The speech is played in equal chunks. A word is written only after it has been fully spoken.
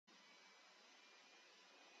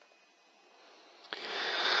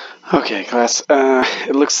Okay, class.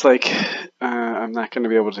 It looks like I'm not going to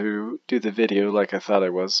be able to do the video like I thought I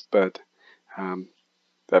was, but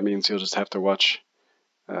that means you'll just have to watch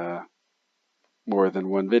more than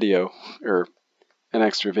one video, or an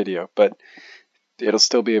extra video, but it'll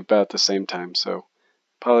still be about the same time, so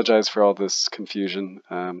apologize for all this confusion.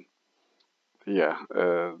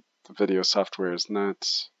 The video software is not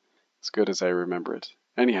as good as I remember it.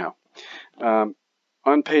 Anyhow,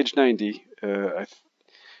 on page 90, I'm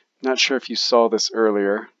not sure if you saw this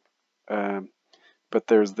earlier, but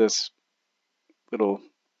there's this little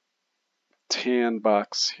tan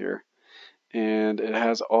box here, and it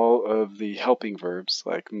has all of the helping verbs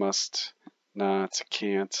like must, not,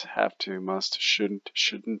 can't, have to, must,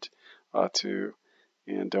 shouldn't, ought to,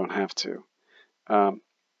 and don't have to.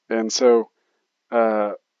 And so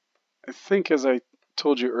I think, as I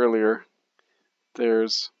told you earlier,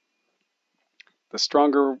 there's the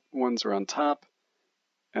stronger ones are on top,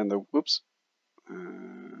 and the let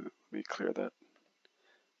me clear that.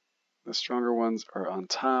 The stronger ones are on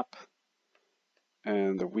top,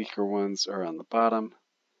 and the weaker ones are on the bottom.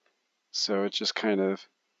 So it just kind of,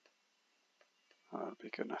 that'll be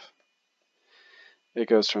good enough. It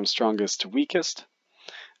goes from strongest to weakest.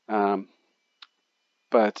 But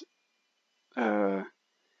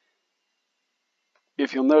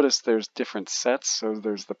if you'll notice, there's different sets. So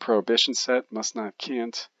there's the prohibition set, must, not,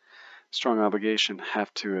 can't, strong obligation,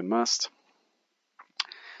 have to, and must.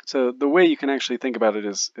 So the way you can actually think about it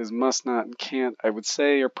is must, not, and can't, I would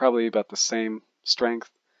say, are probably about the same strength.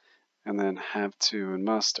 And then have to and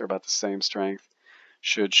must are about the same strength.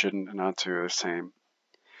 Should, shouldn't, and ought to are the same.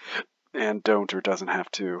 And don't or doesn't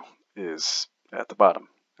have to is at the bottom.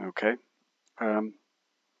 Okay?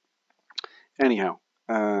 Anyhow,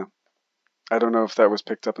 I don't know if that was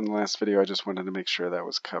picked up in the last video. I just wanted to make sure that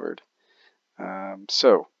was covered. I'm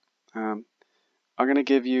going to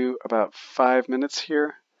give you about 5 minutes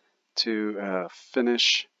here to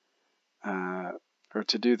finish or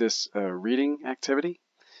to do this reading activity.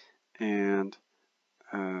 And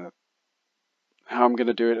how I'm going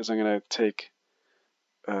to do it is I'm going to take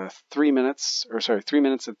 3 minutes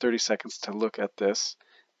and 30 seconds to look at this,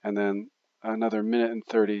 and then another minute and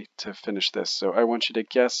 30 to finish this. So I want you to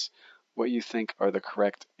guess what you think are the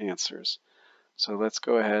correct answers. So let's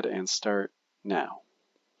go ahead and start now.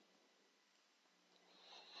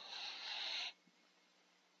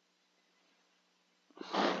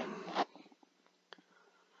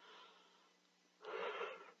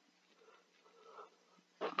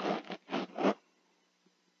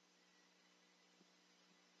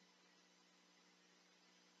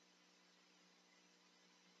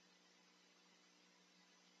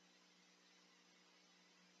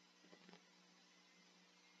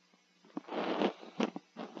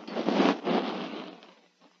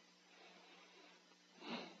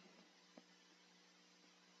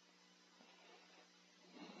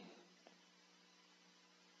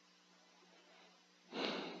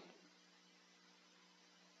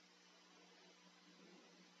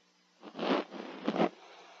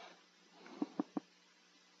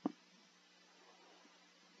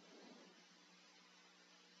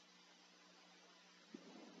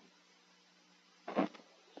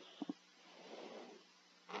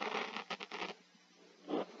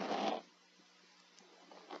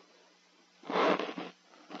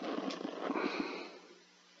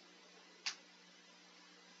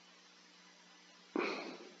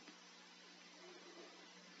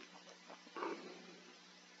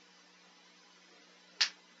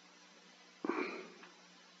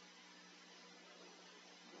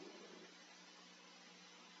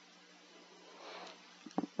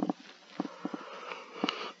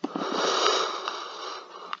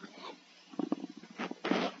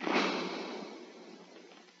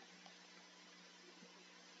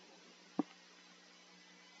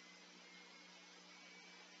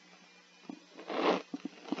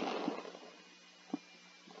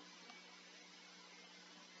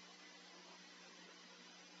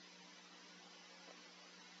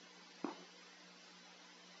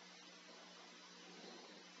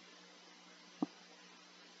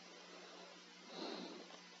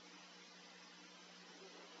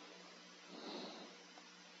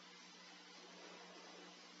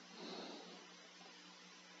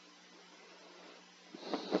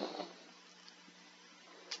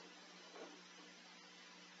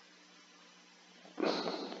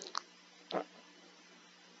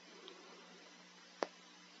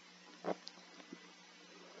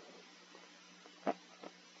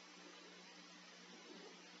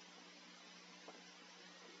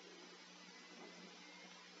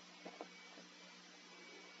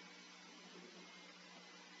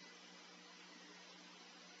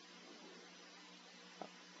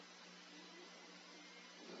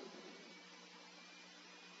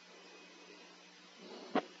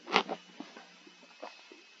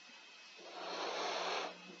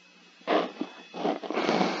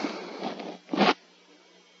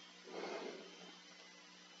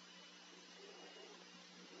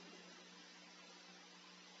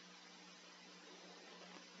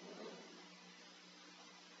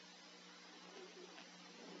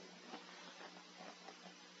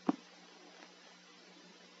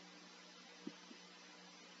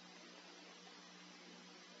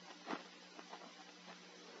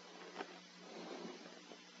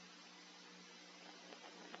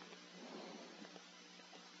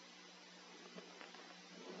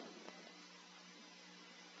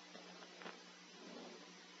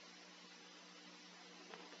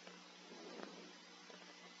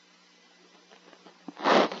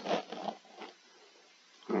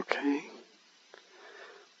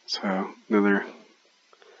 So another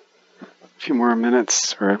few more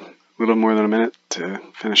minutes, or a little more than a minute, to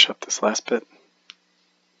finish up this last bit.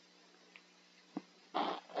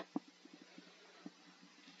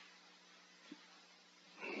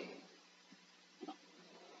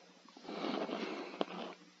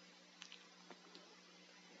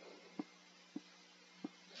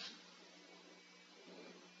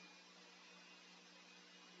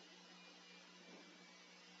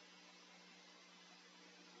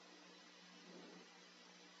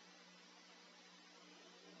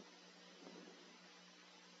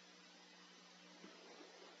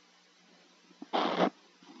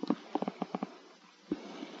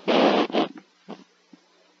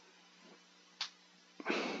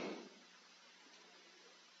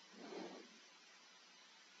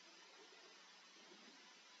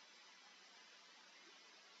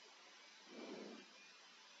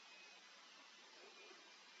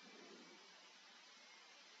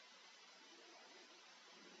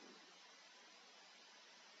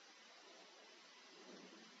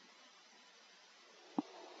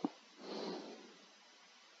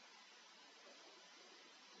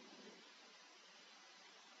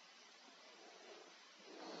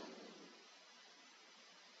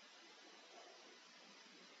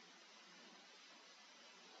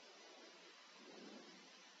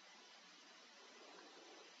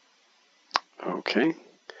 Okay,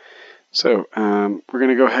 so we're going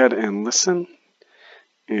to go ahead and listen,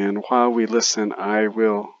 and while we listen, I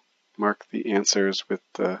will mark the answers with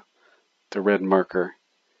the red marker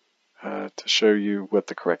to show you what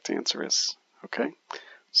the correct answer is. Okay,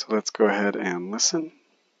 so let's go ahead and listen.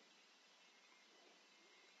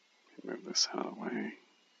 Move this out of the way.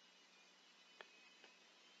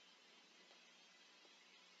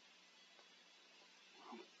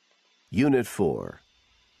 Unit 4,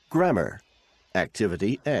 Grammar,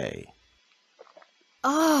 Activity A.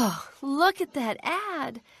 Oh, look at that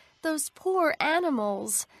ad. Those poor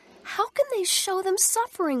animals. How can they show them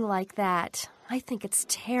suffering like that? I think it's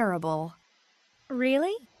terrible.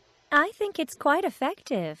 Really? I think it's quite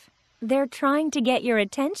effective. They're trying to get your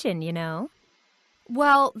attention, you know.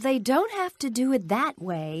 Well, they don't have to do it that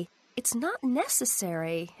way. It's not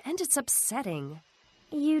necessary, and it's upsetting.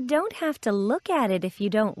 You don't have to look at it if you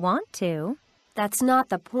don't want to. That's not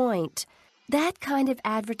the point. That kind of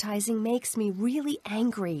advertising makes me really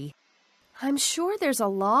angry. I'm sure there's a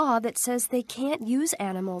law that says they can't use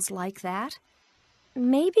animals like that.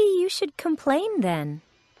 Maybe you should complain then.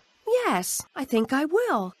 Yes, I think I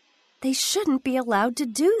will. They shouldn't be allowed to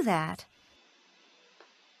do that.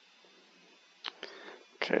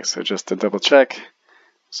 Okay, so just to double check.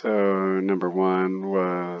 So number 1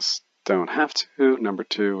 was don't have to. Number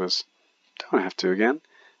 2 was don't have to again.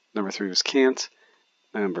 Number 3 was can't.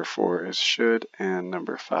 Number 4 is should. And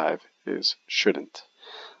number 5 is shouldn't.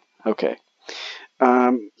 Okay.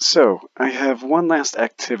 So I have one last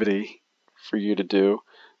activity for you to do.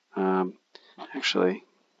 Actually,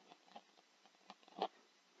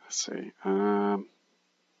 let's see.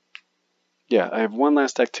 Yeah, I have one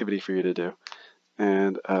last activity for you to do.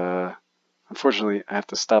 And unfortunately, I have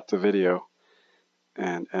to stop the video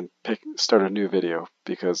and start a new video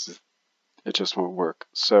because it just won't work.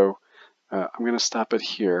 So I'm going to stop it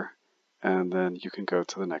here, and then you can go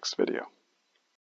to the next video.